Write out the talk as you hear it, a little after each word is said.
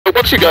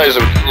once you guys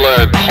have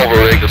learned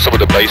hovering and some of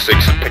the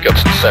basics and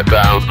pickups and set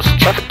downs,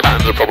 traffic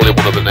patterns are probably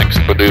one of the next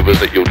maneuvers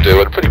that you'll do,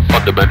 and pretty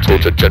fundamental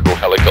to general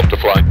helicopter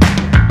flying.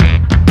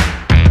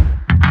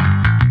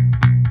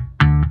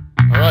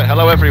 Alright,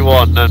 hello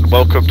everyone, and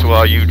welcome to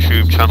our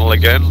YouTube channel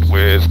again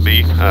with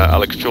me,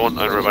 Alex John,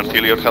 owner of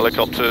Anthelion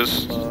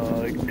Helicopters.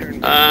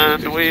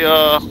 And we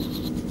are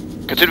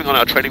continuing on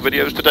our training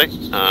videos today.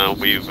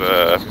 We've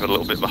had a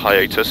little bit of a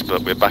hiatus,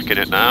 but we're back in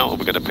it now, and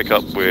we're going to pick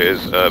up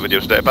with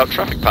videos today about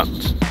traffic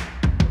patterns.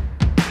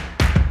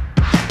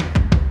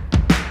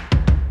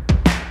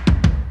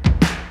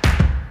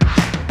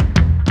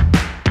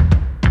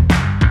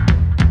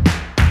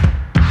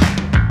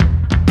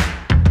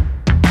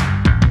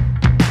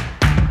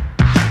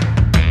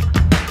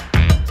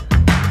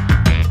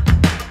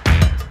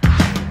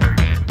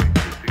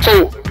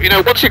 You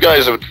know, once you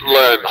guys have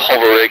learned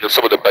hovering and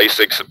some of the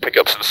basics and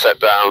pickups and set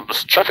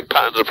downs, traffic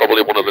patterns are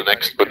probably one of the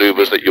next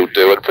maneuvers that you'll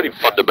do, and pretty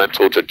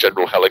fundamental to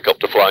general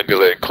helicopter flying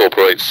because they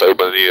incorporate so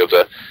many of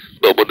the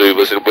little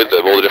maneuvers in with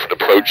them, all the different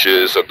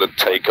approaches and the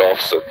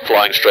takeoffs and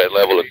flying straight and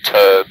level and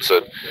turns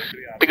and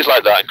things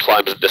like that, and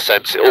climbs and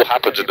descents. It all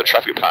happens in the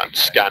traffic pattern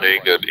scanning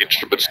and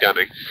instrument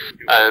scanning,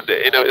 and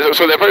you know,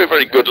 so they're very,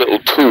 very good little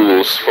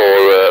tools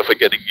for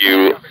getting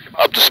you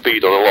up to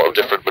speed on a lot of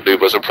different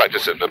maneuvers and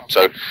practicing them.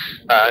 So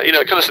you know,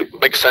 it kind of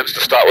makes sense to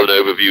start with an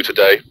overview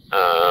today,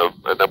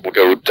 and then we'll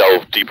go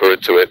delve deeper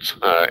into it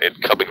in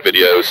coming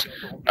videos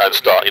and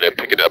start, you know,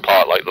 picking it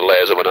apart like the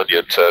layers of an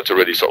onion to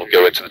really sort of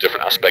go into the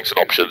different aspects and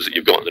options that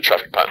you've got in the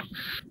traffic pattern.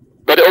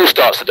 But it all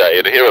starts today,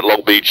 and here at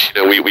Long Beach,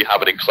 you know, we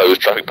have an enclosed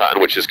traffic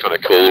pattern, which is kind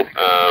of cool.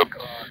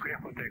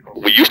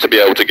 We used to be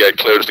able to get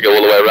clearance to go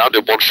all the way around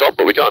in one shot,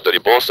 but we can't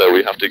anymore, so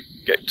we have to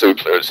get 2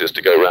 clearances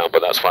to go around,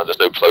 but that's fine, there's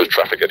no closed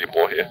traffic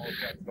anymore here.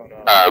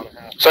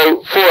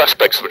 So 4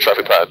 aspects of a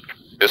traffic pattern,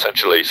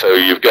 essentially. So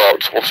you've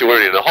got, obviously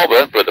we're in a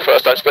hover, but the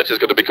first aspect is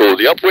going to be called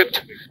the upwind,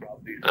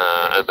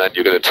 and then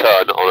you're going to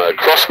turn on a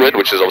crosswind,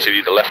 which is obviously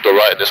either left or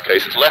right. In this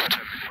case it's left.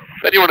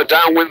 Then you're on a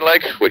downwind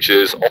leg, which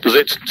is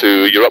opposite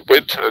to your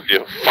upwind, and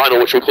your final,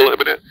 which we'll call it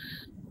in a minute.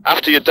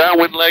 After your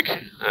downwind leg,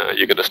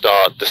 you're going to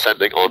start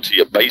descending onto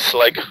your base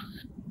leg,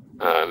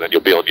 and then you'll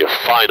be on your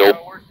final,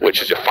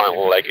 which is your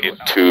final leg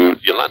into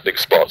your landing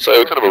spot.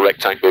 So kind of a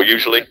rectangle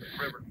usually,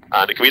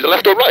 and it can be either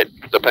left or right,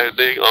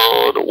 depending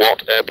on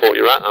what airport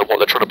you're at and what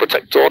they're trying to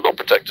protect or not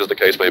protect, as the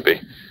case may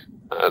be.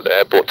 The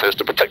airport tends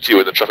to protect you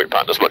in the traffic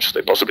pattern as much as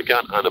they possibly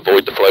can and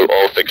avoid the flow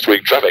of fixed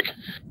wing traffic.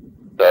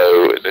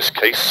 So in this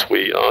case,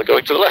 we are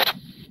going to the left.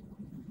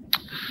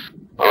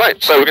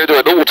 Alright, so we're going to do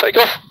a normal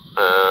takeoff,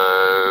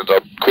 and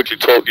I'll quickly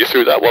talk you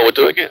through that while we're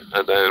doing it,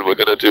 and then we're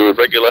going to do a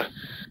regular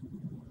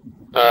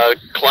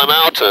climb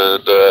out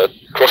and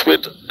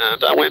crosswind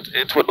and downwind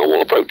into a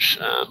normal approach,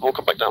 and we'll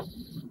come back down.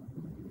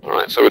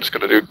 Alright, so we're just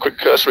going to do a quick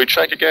cursory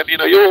check again. You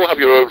know, you all have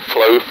your own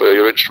flow for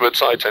your instruments.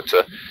 I tend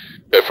to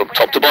go from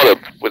top to bottom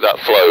with that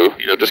flow,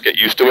 you know, just get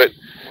used to it.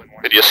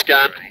 In your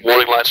scan,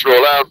 warning lights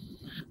roll out.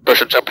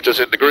 Pressure and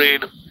temperature's in the green,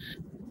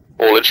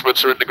 all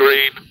instruments are in the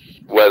green,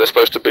 where they're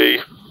supposed to be,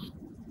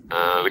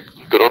 and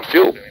good on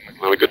fuel,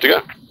 and we're good to go.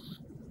 And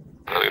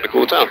I'm going to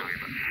cool it down.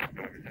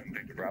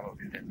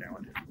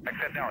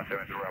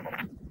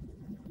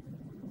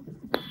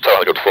 So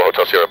I'll go to 4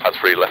 Hotel Sierra, path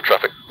 3, left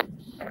traffic.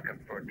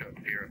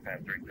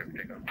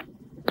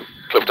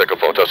 Cliff takeoff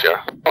 4 Hotel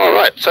Sierra.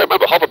 Alright, so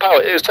remember, hover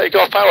power is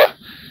takeoff power.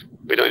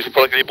 We don't need to be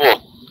pulling any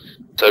more.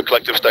 So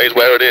collective stays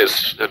where it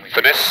is, and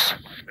finesse.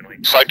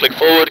 Cycling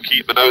forward,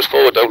 keep the nose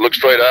forward, don't look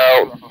straight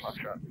out.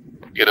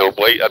 You know,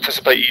 wait,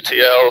 anticipate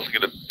ETL. You're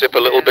going to dip a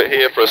little bit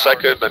here for a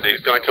second, then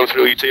it's going to come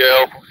through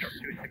ETL.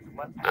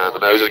 And the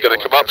nose is going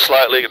to come up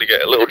slightly, going to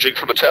get a little jig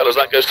from the tail as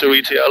that goes through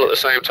ETL at the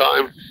same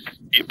time.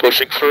 Keep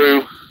pushing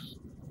through.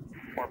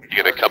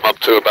 You're going to come up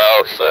to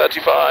about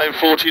 35,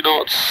 40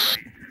 knots.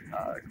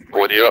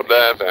 When you're up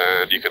there,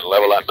 then you can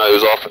level that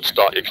nose off and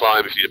start your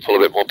climb. If you need to pull a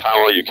bit more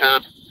power, you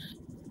can.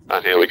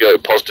 And here we go,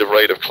 positive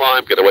rate of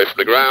climb, get away from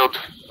the ground.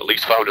 At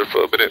least 500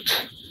 foot a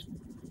minute.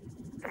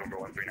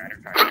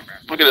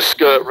 We're going to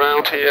skirt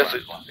round here to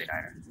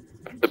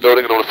the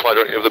building, and I want to fly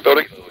directly over the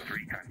building.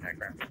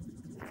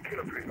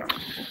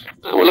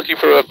 And we're looking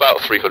for about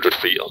 300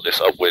 feet on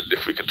this upwind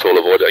if we can at all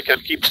avoid it.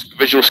 Again, keep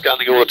visual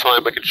scanning all the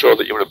time, making sure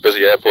that you're in a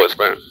busy airport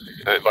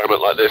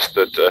environment like this,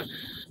 that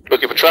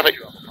looking for traffic,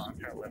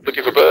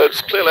 looking for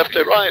birds, clear left,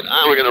 clear right,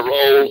 and we're going to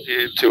roll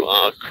into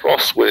our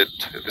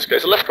crosswind, in this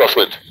case a left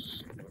crosswind.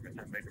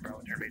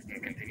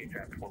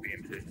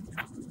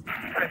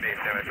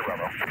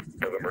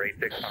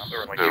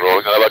 And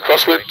rolling out of our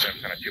crosswind,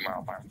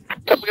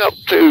 coming up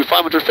to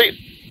 500 feet,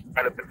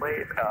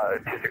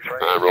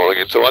 and rolling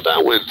into our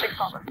downwind.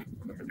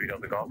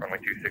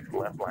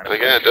 And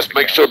again, just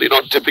make sure that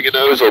you're not dipping your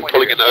nose or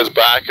pulling your nose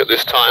back at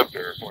this time.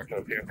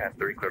 Pad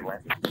 3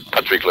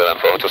 clear land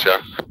for Hotel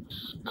Sierra.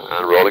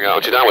 And rolling out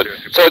onto your downwind.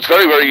 So it's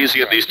very, very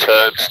easy in these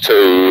turns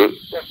to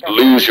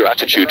lose your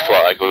attitude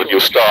flying when you'll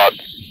start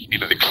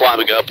either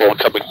climbing up or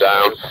coming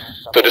down.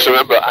 So just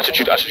remember,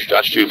 attitude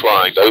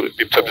flying. Don't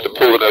be tempted to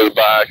pull the nose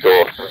back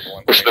or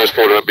push the nose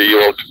forward. Remember,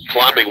 you're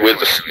climbing with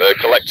the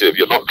collective.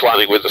 You're not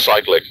climbing with the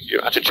cyclic.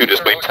 Your attitude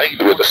is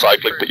maintained with the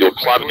cyclic, but you're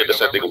climbing and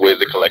descending with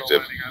the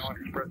collective.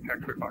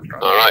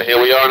 Alright, here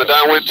we are in a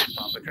downwind.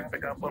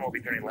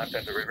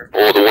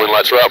 All the warning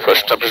lights are out,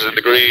 pressure temperatures in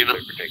the green.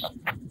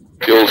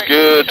 Fuel's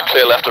good,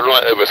 clear left and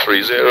right over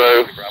 30.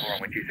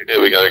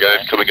 Here we go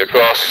again, coming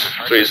across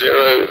 30. As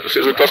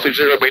soon as we cross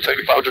 30,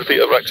 maintaining 500 feet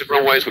over active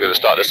runways, we're going to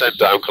start descent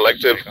down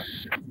collective.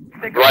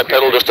 Right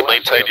pedal just to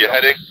maintain your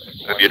heading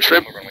and your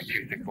trim.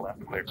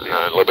 And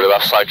a little bit of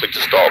that cycling to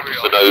stop,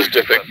 the nose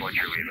dipping.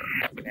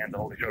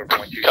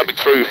 Coming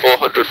through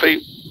 400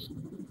 feet.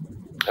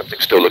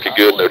 Everything's still looking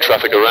good, no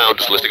traffic around,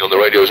 just listening on the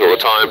radios all the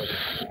time.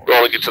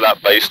 Rolling into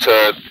that base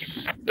turn.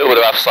 A little bit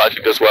of aft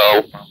cycling as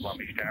well.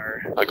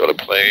 I got a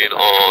plane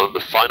on the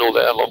final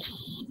there,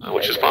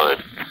 which is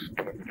fine.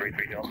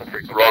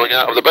 Rolling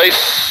out of the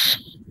base,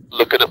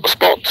 looking at the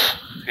spot.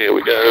 Here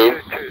we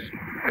go.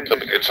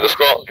 Coming into the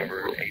spot.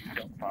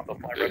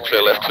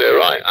 Clear left, clear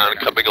right, and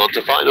coming on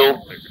to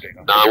final.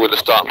 Now I'm going to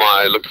start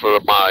look for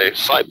my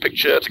side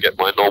picture to get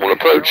my normal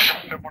approach.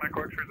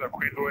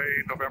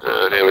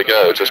 And here we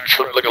go, just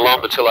trundling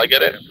along until I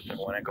get it.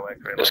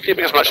 Just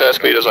keeping as much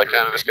airspeed as I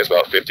can, in this case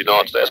about 50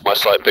 knots. There's my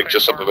side picture,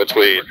 somewhere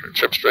between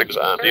trim strings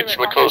and the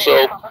instrument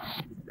console.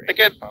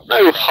 Again,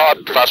 no hard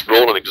and fast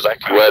rule on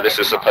exactly where this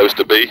is supposed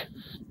to be.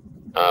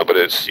 But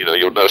it's,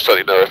 you'll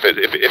certainly know if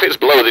it's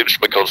below the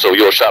instrument console,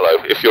 you're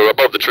shallow. If you're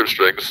above the trim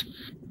strings,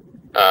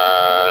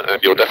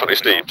 and you're definitely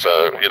steep,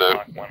 so,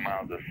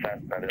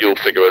 you'll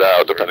figure it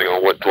out depending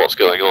on what's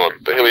going on.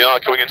 But here we are,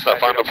 coming into that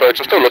final approach.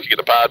 I'm still looking at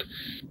the pad,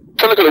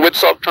 trying to look at the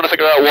windsock, trying to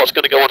figure out what's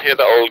going to go on here.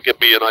 That'll give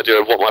me an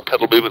idea of what my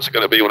pedal movements are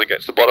going to be when it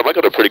gets to the bottom. I've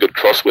got a pretty good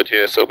crosswind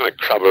here, so I'm going to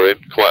crab her in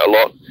quite a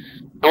lot.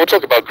 And we'll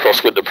talk about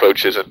crosswind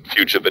approaches in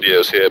future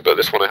videos here, but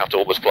this one I have to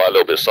almost fly a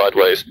little bit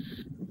sideways,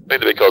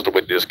 mainly because the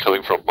wind is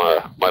coming from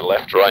my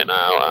left right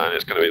now, and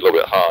it's going to be a little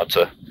bit hard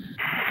to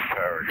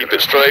keep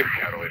it straight.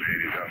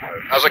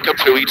 As I come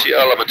through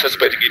ETL, I'm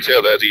anticipating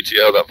ETL, there's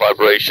ETL, that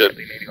vibration.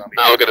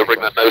 Now we're going to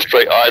bring that nose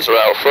straight, eyes are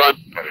out front,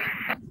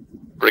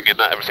 bringing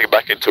everything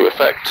back into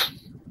effect.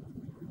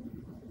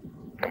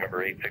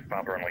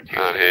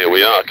 And here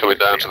we are, coming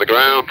down to the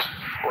ground.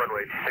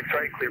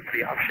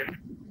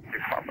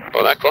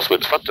 Oh, that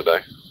crosswind's fun today.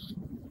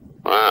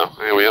 Wow,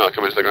 here we are,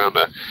 coming to the ground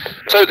there.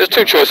 So there's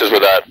two choices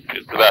with that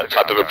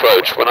type of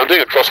approach. When I'm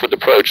doing a crosswind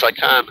approach, I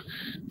can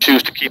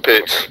choose to keep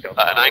it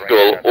at an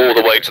angle all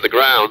the way to the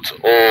ground,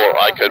 or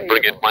I can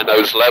bring in my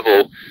nose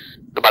level,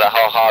 no matter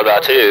how hard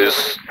that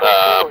is,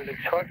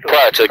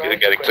 prior to getting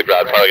to the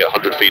ground, probably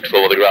 100 feet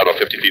before the ground or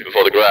 50 feet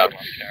before the ground.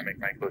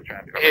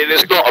 It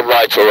is not a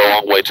right or a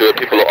wrong way to it.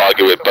 People will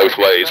argue it both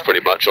ways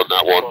pretty much on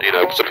that one.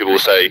 Some people will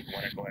say,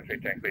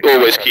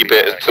 always keep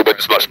it to wind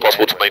as much as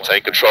possible to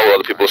maintain control.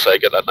 Other people will say,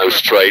 get that nose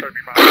straight,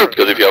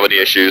 because if you have any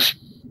issues,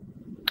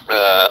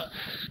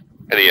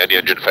 any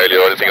engine failure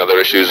or anything other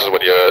issues,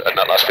 when you're in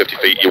that last 50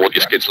 feet, you want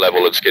your skids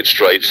level and skids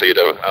straight, so you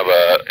don't have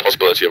a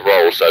possibility of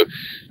roll. So,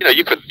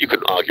 you can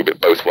argue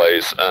it both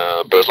ways,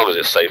 but as long as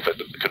it's safe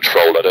and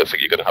controlled, I don't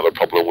think you're going to have a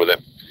problem with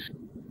it.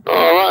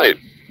 All right.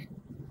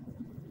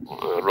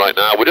 Right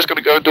now, we're just going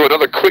to go and do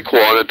another quick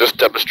one and just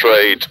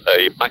demonstrate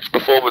a max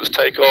performance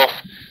takeoff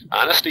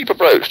and a steep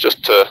approach,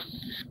 just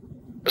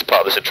as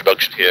part of this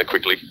introduction here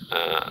quickly.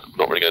 I'm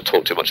not really going to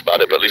talk too much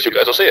about it, but at least you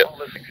guys will see it.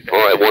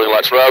 Alright, warning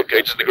lights are out,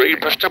 gauges in the green,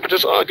 pressure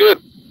temperatures are good.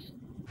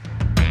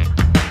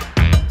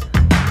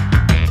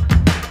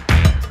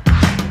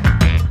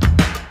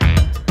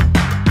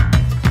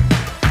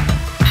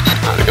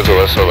 And because of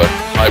a sort of a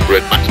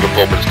hybrid max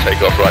performance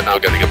takeoff right now,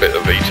 getting a bit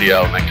of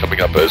VTL and then coming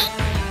up as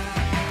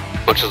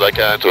much as I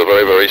can to a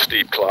very, very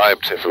steep climb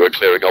if we were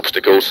clearing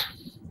obstacles.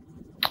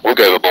 We'll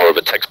go over more of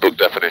a textbook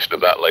definition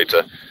of that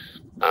later.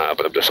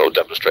 But I'm just sort of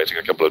demonstrating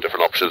a couple of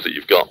different options that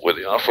you've got with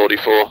the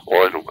R44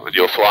 or when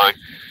you're flying.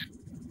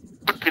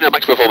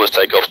 Max performance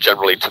takeoffs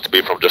generally tend to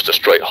be from just a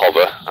straight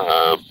hover,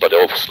 but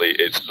obviously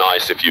it's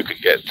nice if you can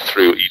get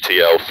through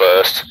ETL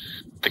first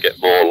to get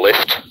more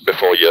lift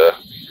before you're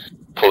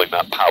pulling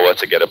that power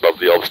to get above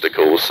the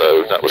obstacles.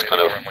 So that was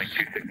kind of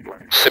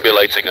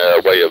simulating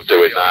a way of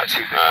doing that,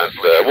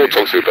 and we'll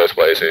talk through both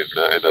ways in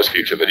those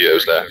future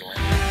videos there.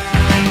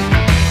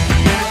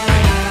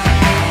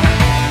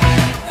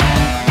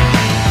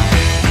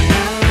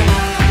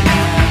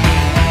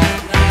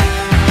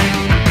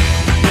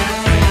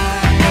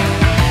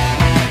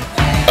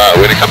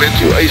 We're going to come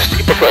into a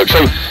steep approach.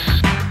 So,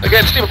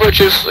 again, steep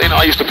approaches,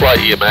 I used to fly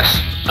EMS,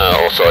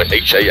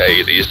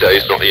 HAA these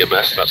days, not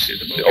EMS, that's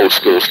the old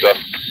school stuff.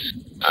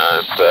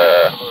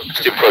 And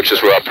steep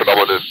approaches were our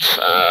predominant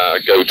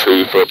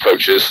go-to for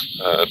approaches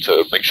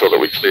to make sure that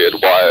we cleared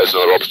wires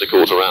and other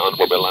obstacles around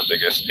when we're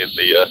landing in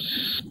the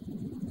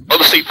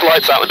on-the-seat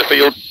flights out in the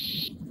field.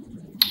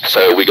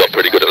 So we got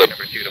pretty good at them,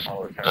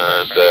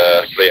 and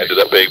they ended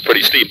up being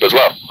pretty steep as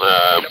well.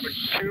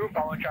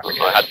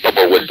 I had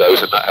bubble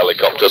windows in that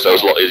helicopter, so it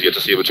was a lot easier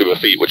to see between my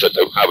feet, which I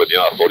don't have in the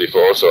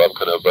R44, so I'm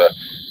kind of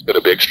going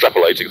to be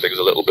extrapolating things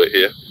a little bit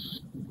here.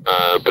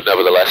 But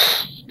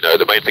nevertheless, You know,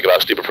 the main thing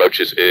about steep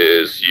approaches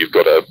is you've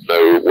got to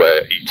know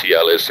where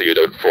ETL is so you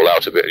don't fall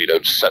out of it and you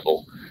don't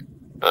settle.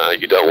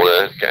 You don't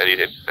want to get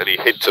any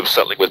hint of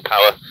settling with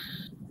power.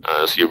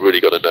 So you've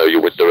really got to know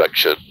your wind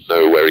direction,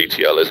 know where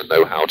ETL is, and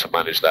know how to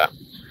manage that.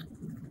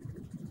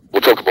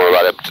 We'll talk more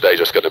about it today.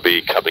 Just going to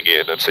be coming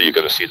in, and so you're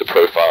going to see the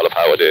profile of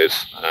how it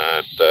is.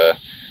 And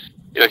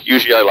you know,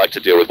 usually I like to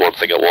deal with one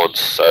thing at once.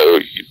 So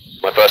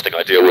my first thing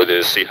I deal with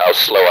is see how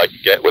slow I can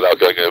get without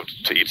going over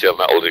to ETL, and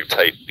that will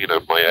dictate, you know,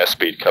 my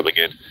airspeed coming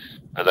in,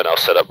 and then I'll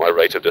set up my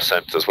rate of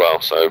descent as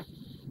well. So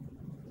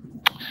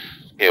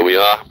here we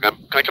are. I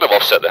kind of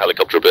offset the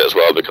helicopter a bit as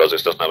well because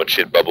this doesn't have a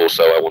chin bubble,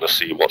 so I want to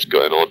see what's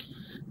going on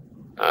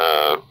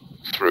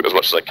through as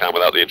much as I can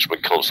without the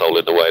instrument console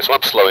in the way. So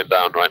I'm slowing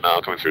down right now,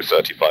 coming through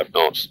 35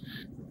 knots.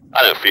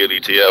 I don't feel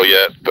ETL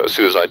yet, but as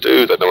soon as I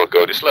do, then I won't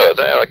go any slower.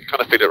 There, I can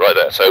kind of feel it right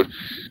there. So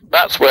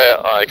that's where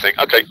I think,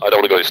 okay, I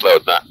don't want to go any slower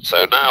than that.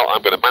 So now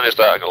I'm going to manage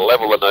that. I'm going to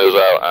level the nose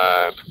out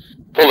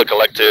and pull the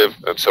collective,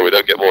 and so we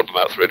don't get more than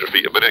about 300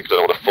 feet a minute because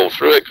I don't want to fall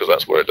through it because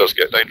that's where it does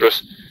get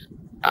dangerous.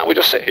 And we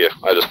just sit here.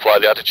 I just fly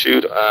the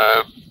attitude,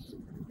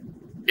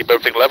 keep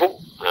everything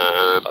level,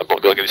 and I'm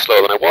not going any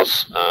slower than I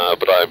was,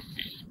 but I'm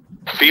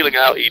feeling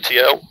out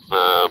ETL.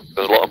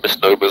 There's a lot of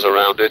misnomers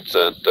around it,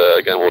 and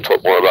again, we'll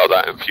talk more about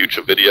that in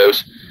future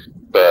videos.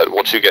 But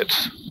once you get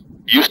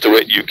used to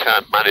it, you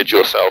can manage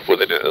yourself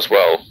within it as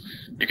well.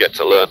 You get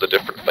to learn the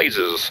different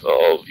phases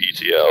of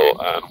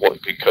ETL and what you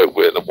can cope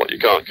with and what you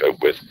can't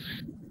cope with.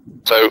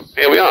 So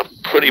here we are,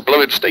 pretty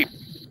blowing steep.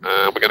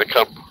 I'm going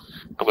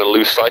to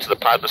lose sight of the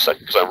pad in a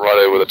second because I'm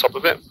right over the top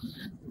of it.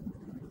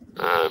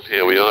 And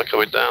here we are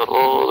coming down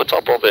on the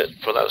top of it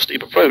for that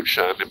steep approach,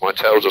 and my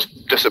tail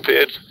just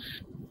disappeared.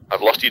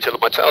 I've lost ETL in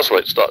my tail, so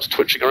it starts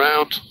twitching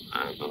around,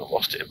 and I've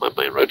lost it in my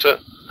main rotor,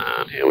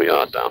 and here we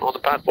are down on the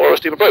pad for a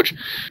steep approach.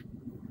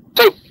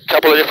 So, a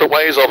couple of different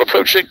ways of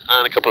approaching,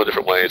 and a couple of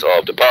different ways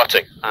of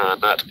departing,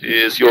 and that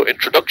is your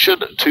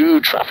introduction to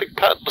traffic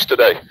patterns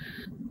today.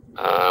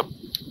 I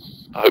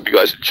hope you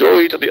guys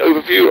enjoyed the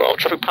overview of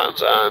traffic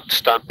patterns, and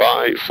stand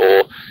by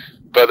for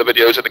further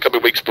videos in the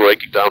coming weeks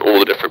breaking down all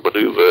the different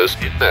maneuvers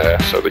in there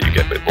so that you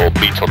get a bit more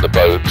meat on the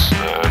bones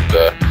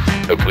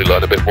and hopefully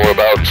learn a bit more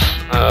about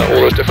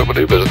all those different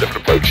maneuvers and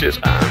different approaches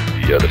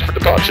and the different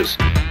departures.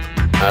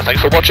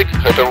 Thanks for watching.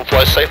 Hope everyone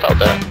flies safe out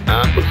there,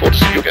 and look forward to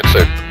seeing you again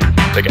soon.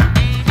 Take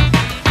care.